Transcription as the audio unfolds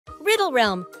Riddle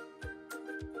Realm.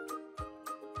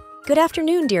 Good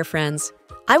afternoon, dear friends.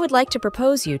 I would like to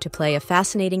propose you to play a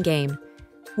fascinating game.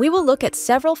 We will look at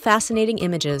several fascinating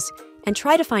images and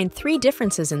try to find 3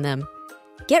 differences in them.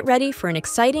 Get ready for an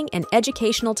exciting and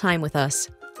educational time with us.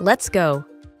 Let's go!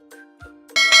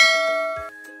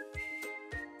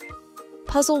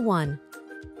 Puzzle 1.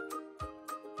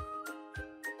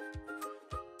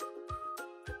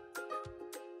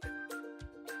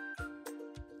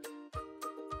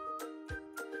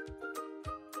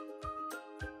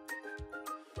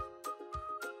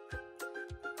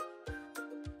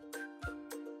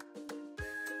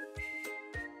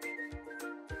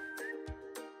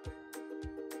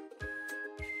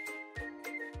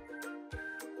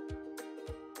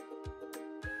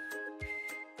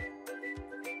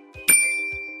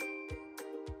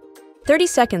 "30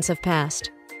 seconds have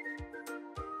passed.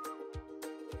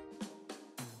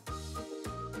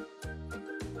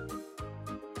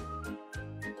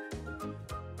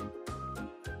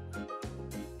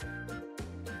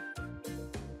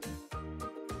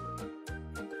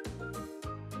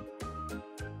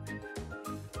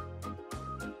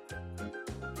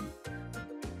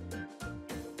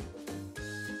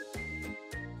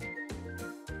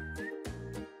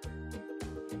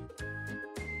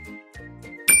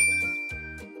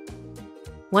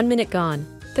 One minute gone.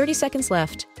 30 seconds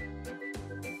left.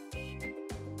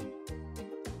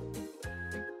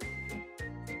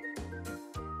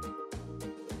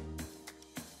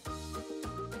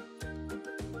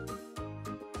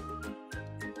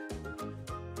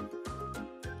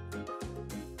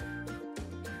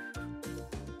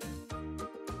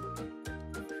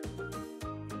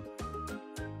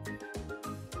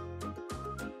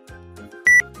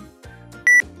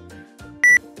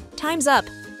 Time's up!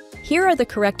 Here are the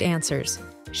correct answers.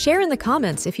 Share in the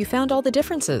comments if you found all the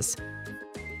differences.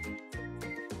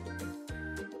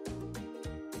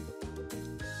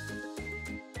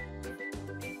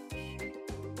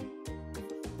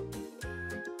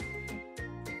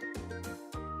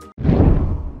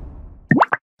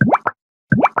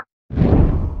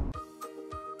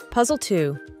 Puzzle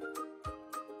 2.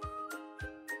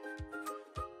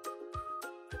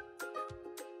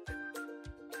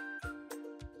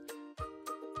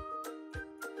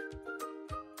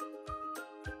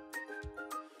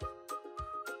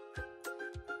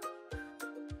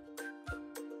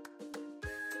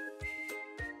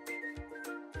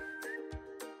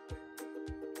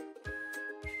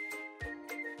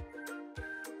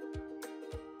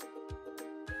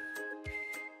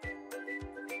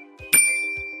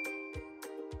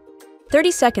 "30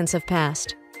 seconds have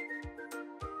passed.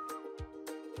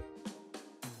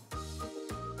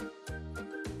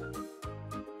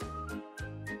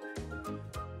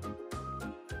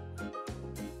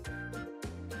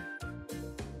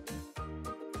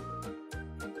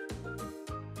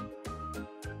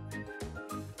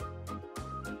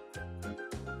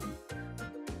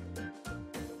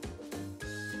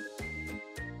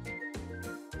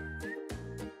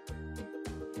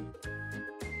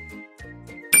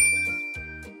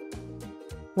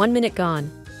 One minute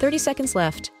gone. 30 seconds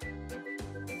left.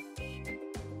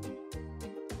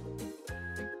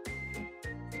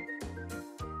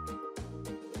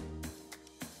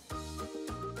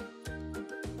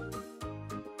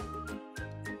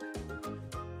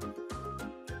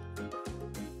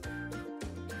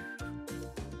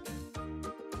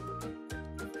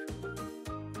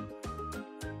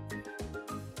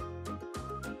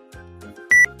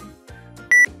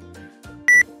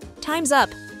 Time's up!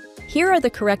 Here are the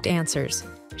correct answers.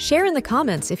 Share in the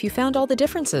comments if you found all the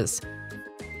differences.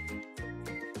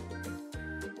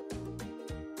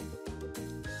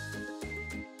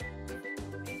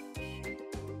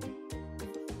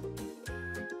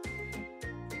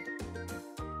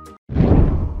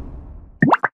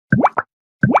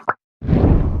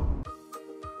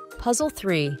 Puzzle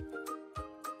 3.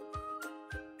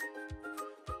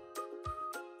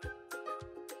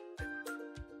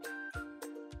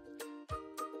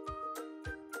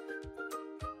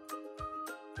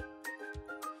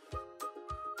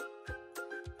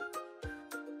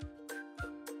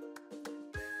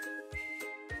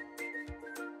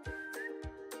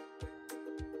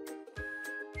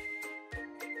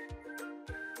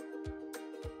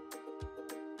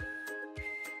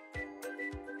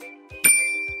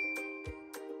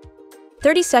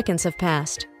 "30 seconds have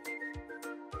passed.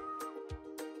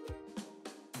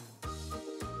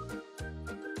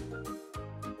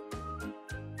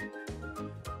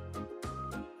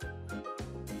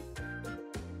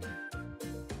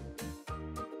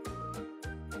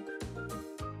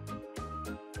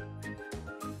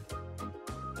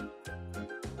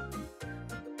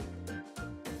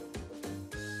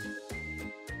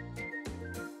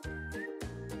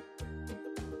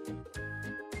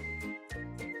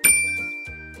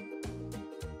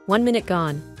 1 minute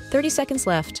gone. 30 seconds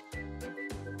left.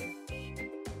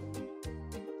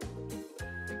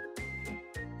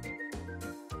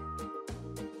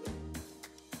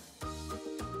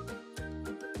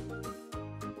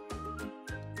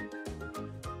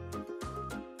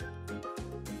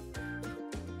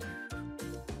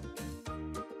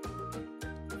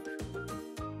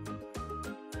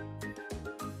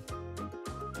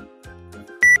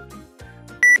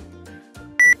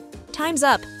 Time's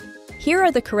up! Here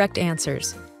are the correct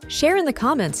answers. Share in the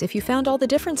comments if you found all the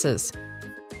differences.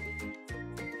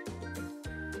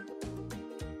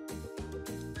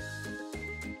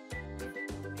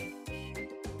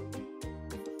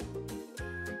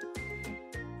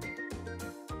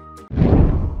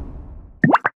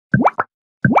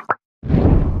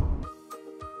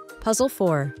 Puzzle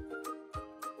 4.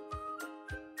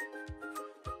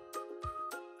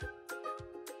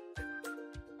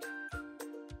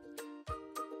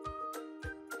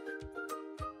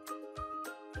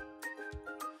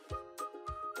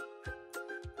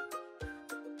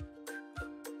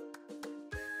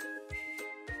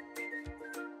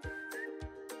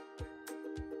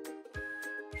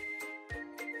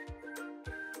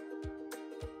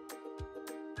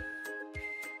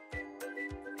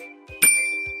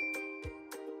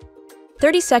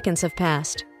 "30 seconds have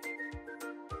passed.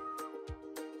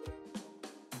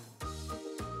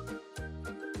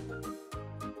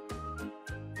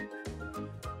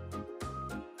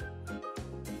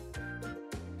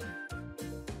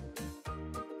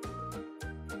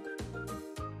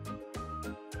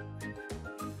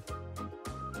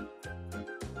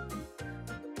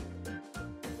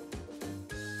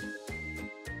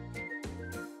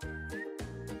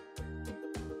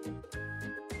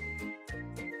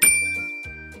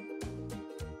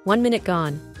 One minute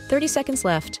gone. 30 seconds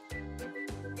left.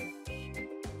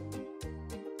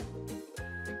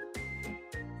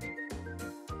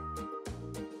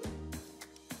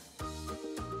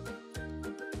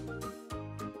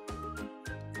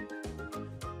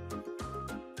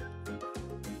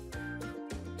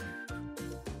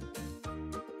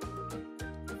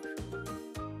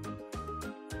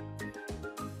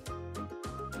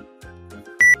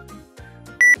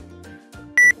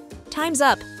 Time's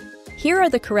up! Here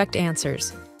are the correct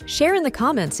answers. Share in the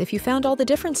comments if you found all the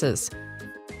differences.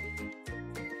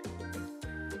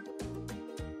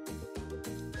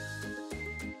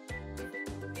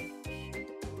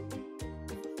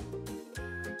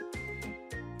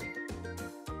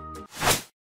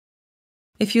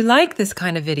 If you like this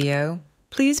kind of video,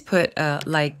 please put a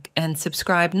like and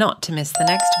subscribe not to miss the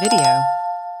next video.